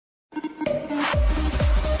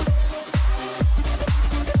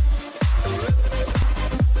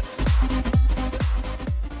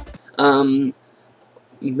Um,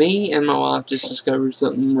 Me and my wife just discovered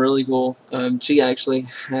something really cool. She actually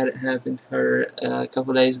had it happen to her a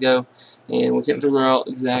couple of days ago, and we couldn't figure out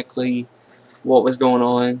exactly what was going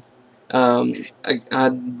on. I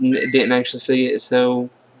didn't actually see it,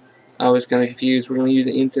 so I was kind of confused. We're going to use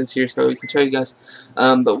an instance here so we can show you guys.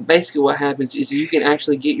 But basically what happens is you can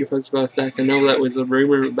actually get your Pokeballs back. I know that was a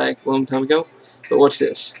rumor back a long time ago, but watch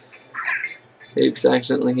this. Oops, I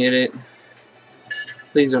accidentally hit it.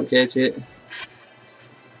 Please don't catch it.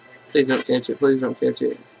 Please don't catch it. Please don't catch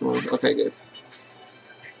it. Okay, good.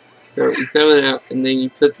 So you throw it out, and then you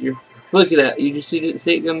put your... Look at that. You just see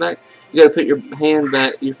it come back? You got to put your hand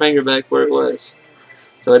back, your finger back where it was.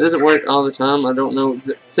 So it doesn't work all the time. I don't know.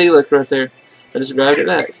 See, look right there. I just grabbed it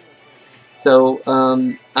back. So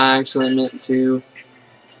I actually meant to...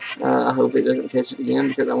 I hope it doesn't catch it again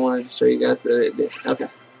because I wanted to show you guys that it did. Okay.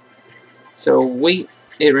 So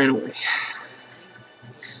it ran away.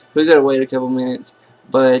 We gotta wait a couple minutes,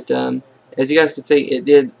 but as you guys can see, it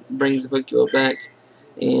did bring the Pokeball back,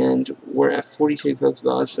 and we're at 42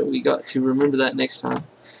 Pokeballs, so we got to remember that next time.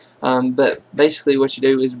 But basically, what you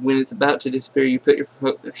do is when it's about to disappear, you put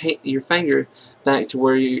your finger back to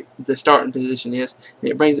where the starting position is, and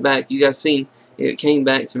it brings it back. You guys seen it came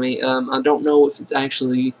back to me. I don't know if it's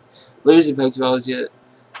actually losing Pokeballs yet,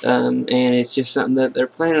 and it's just something that they're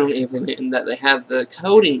planning on implementing, that they have the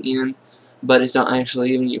coding in, but it's not actually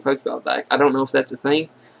giving you a Pokeball back. I don't know if that's a thing,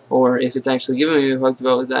 or if it's actually giving me a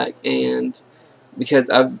Pokeball back, and because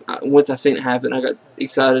once I seen it happen, I got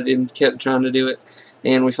excited and kept trying to do it,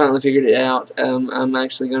 and we finally figured it out. I'm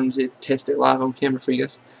actually going to test it live on camera for you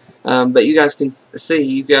guys. But you guys can see,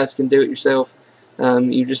 you guys can do it yourself.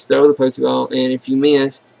 You just throw the Pokeball, and if you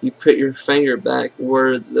miss, you put your finger back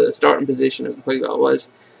where the starting position of the Pokeball was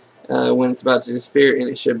when it's about to disappear, and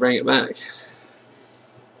it should bring it back.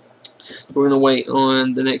 We're going to wait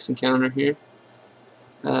on the next encounter here.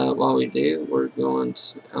 While we do, we're going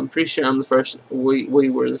to... I'm pretty sure I'm the first... We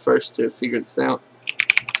were the first to figure this out.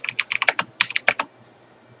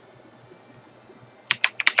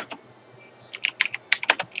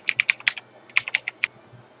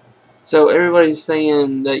 So everybody's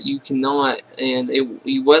saying that you cannot, and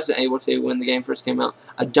you wasn't able to when the game first came out.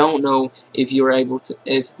 I don't know if you were able to,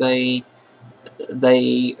 if they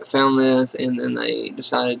found this and then they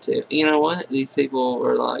decided to, you know what, these people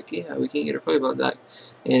were like, yeah, we can't get our Pokeball back,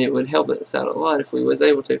 and it would help us out a lot if we was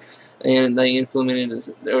able to, and they implemented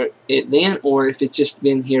it then, or if it's just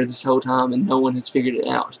been here this whole time and no one has figured it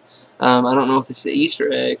out. I don't know if it's the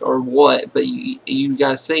Easter egg or what, but you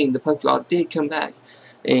guys seen the Pokeball did come back,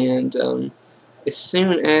 and as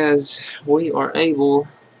soon as we are able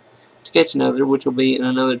to catch another, which will be in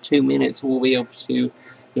another 2 minutes, we'll be able to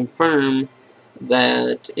confirm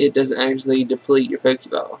that it doesn't actually deplete your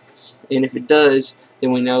Pokeballs. And if it does,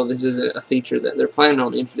 then we know this is a feature that they're planning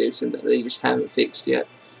on introducing that they just haven't fixed yet.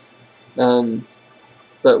 But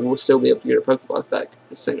we'll still be able to get our Pokeballs back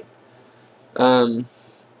soon.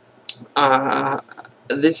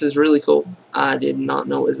 This is really cool. I did not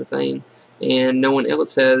know it was a thing, and no one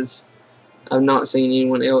else has. I've not seen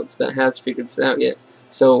anyone else that has figured this out yet.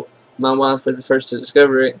 So my wife was the first to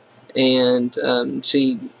discover it, and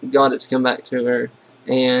she got it to come back to her,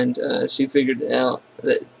 and she figured it out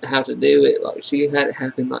how to do it. Like, she had it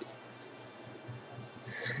happen like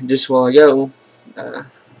just a while ago,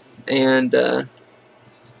 and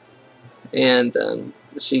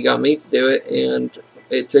she got me to do it, and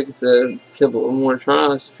it took us a couple more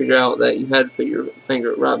tries to figure out that you had to put your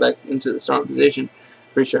finger right back into the starting position.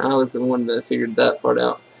 Pretty sure I was the one that figured that part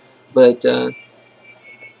out, but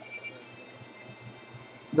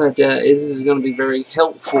this is going to be very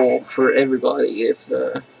helpful for everybody if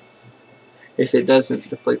it doesn't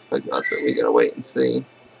deplete the Pokeballs, but we gotta wait and see,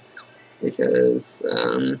 because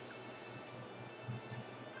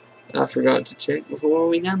I forgot to check before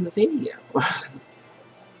we done the video.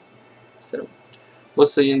 So we'll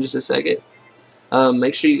see you in just a second.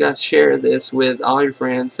 Make sure you guys share this with all your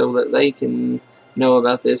friends so that they can know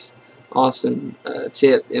about this awesome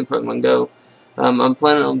tip in Pokemon Go. I'm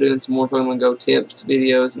planning on doing some more Pokemon Go tips,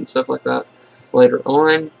 videos, and stuff like that later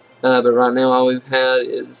on. But right now all we've had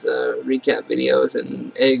is recap videos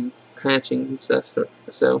and egg hatching and stuff.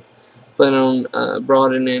 So plan on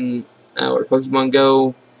broadening our Pokemon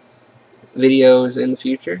Go videos in the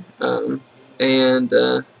future, and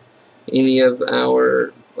any of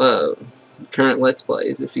our current Let's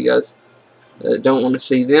Plays. If you guys don't want to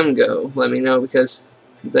see them go, let me know, because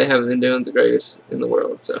they haven't been doing the greatest in the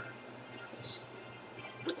world. So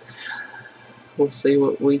we'll see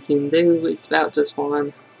what we can do. It's about to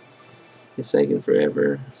spawn. It's taking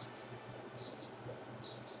forever.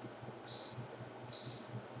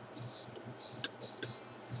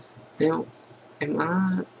 Now, am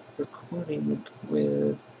I recording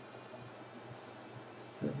with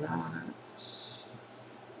the right...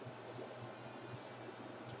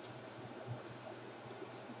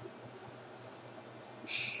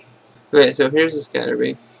 Okay, so here's the scatter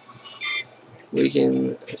bee. We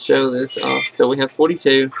can show this off. So we have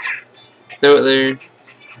 42. Throw it there.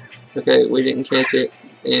 Okay, we didn't catch it,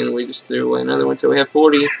 and we just threw away another one. So we have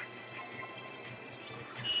 40.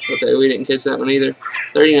 Okay, we didn't catch that one either.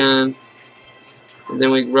 39. And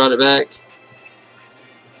then we brought it back.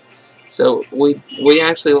 So we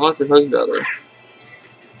actually lost the Pokeball there.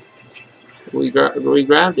 We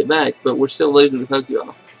grabbed it back, but we're still losing the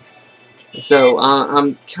Pokeball. So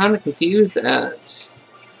I'm kind of confused at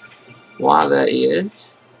why that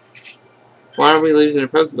is. Why are we losing a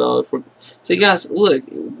Pokeball? If we're... See, guys, look,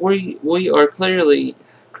 we are clearly...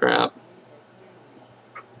 Crap.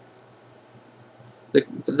 The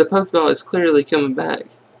Pokeball is clearly coming back.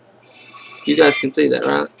 You guys can see that,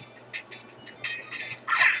 right?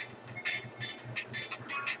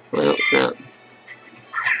 Well, crap.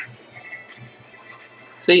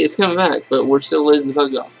 See, it's coming back, but we're still losing the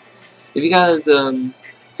Pokeball. If you guys,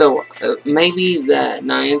 maybe that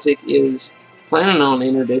Niantic is planning on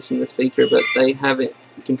introducing this feature, but they haven't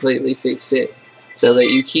completely fixed it so that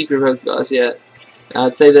you keep your Pokeballs yet.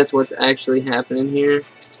 I'd say that's what's actually happening here.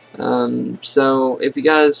 So if you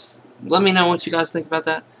guys, let me know what you guys think about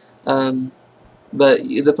that. But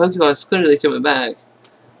the Pokeball is clearly coming back.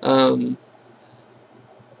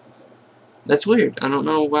 That's weird. I don't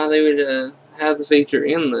know why they would have the feature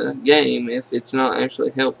in the game if it's not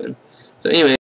actually helping. So anyway.